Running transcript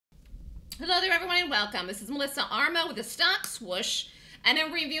Hello there, everyone, and welcome. This is Melissa Armo with the Stock Swoosh, and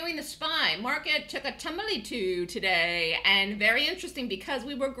I'm reviewing the SPY. Market took a tumbly-to today, and very interesting because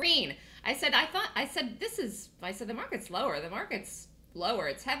we were green. I said the market's lower. The market's lower.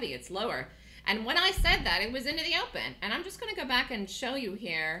 It's heavy. It's lower. And when I said that, it was into the open. And I'm just going to go back and show you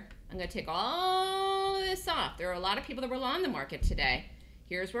here. I'm going to take all of this off. There are a lot of people that were long the market today.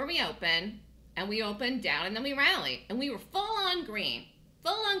 Here's where we open, and we opened down, and then we rally, and we were full on green.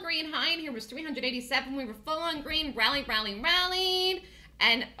 Full on green. High in here was 387. We were full on green. Rallied.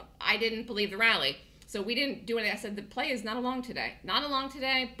 And I didn't believe the rally. So we didn't do anything. I said the play is not along today. Not along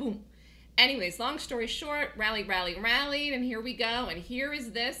today. Boom. Anyways, long story short, rallied. And here we go. And here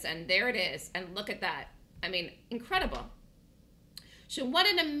is this. And there it is. And look at that. I mean, incredible. So what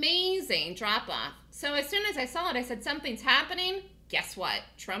an amazing drop off. So as soon as I saw it, I said something's happening. Guess what?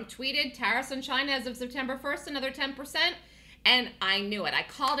 Trump tweeted tariffs on China as of September 1st, another 10%. And I knew it. I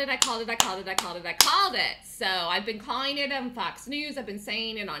called it. So I've been calling it on Fox News. I've been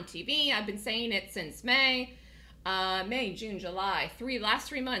saying it on TV. I've been saying it since May, June, July, last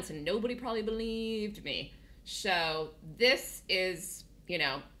 3 months, and nobody probably believed me. So this is,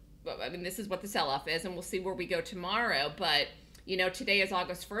 this is what the sell-off is, and we'll see where we go tomorrow. But, today is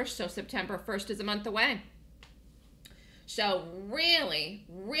August 1st, so September 1st is a month away. So really,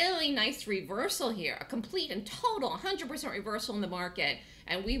 really nice reversal here. A complete and total 100% reversal in the market.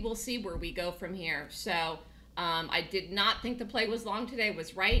 And we will see where we go from here. So I did not think the play was long today.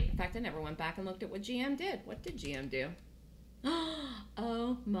 Was right. In fact, I never went back and looked at what GM did. What did GM do?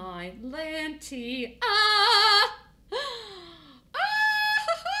 Oh, my Lanty. Ah!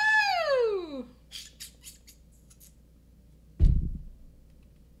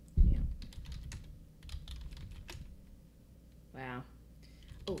 Wow.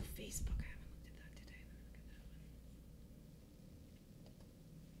 Oh, Facebook. I haven't looked at that today. Look at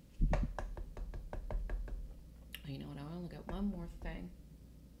that one. Oh, you know what? I want to look at one more thing.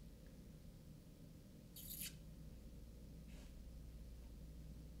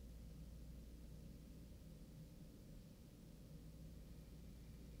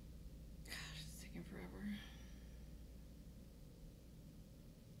 Gosh, it's taking forever.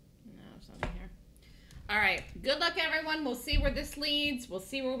 No, it's not in here. All right. Good luck, everyone. We'll see where this leads. We'll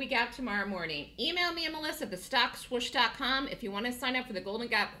see where we got tomorrow morning. Email me and Melissa at thestockswoosh.com if you want to sign up for the Golden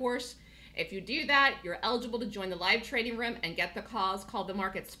Gap course. If you do that, you're eligible to join the live trading room and get the calls. Called the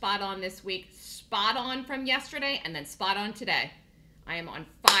market spot on this week. Spot on from yesterday and then spot on today. I am on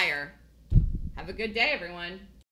fire. Have a good day, everyone.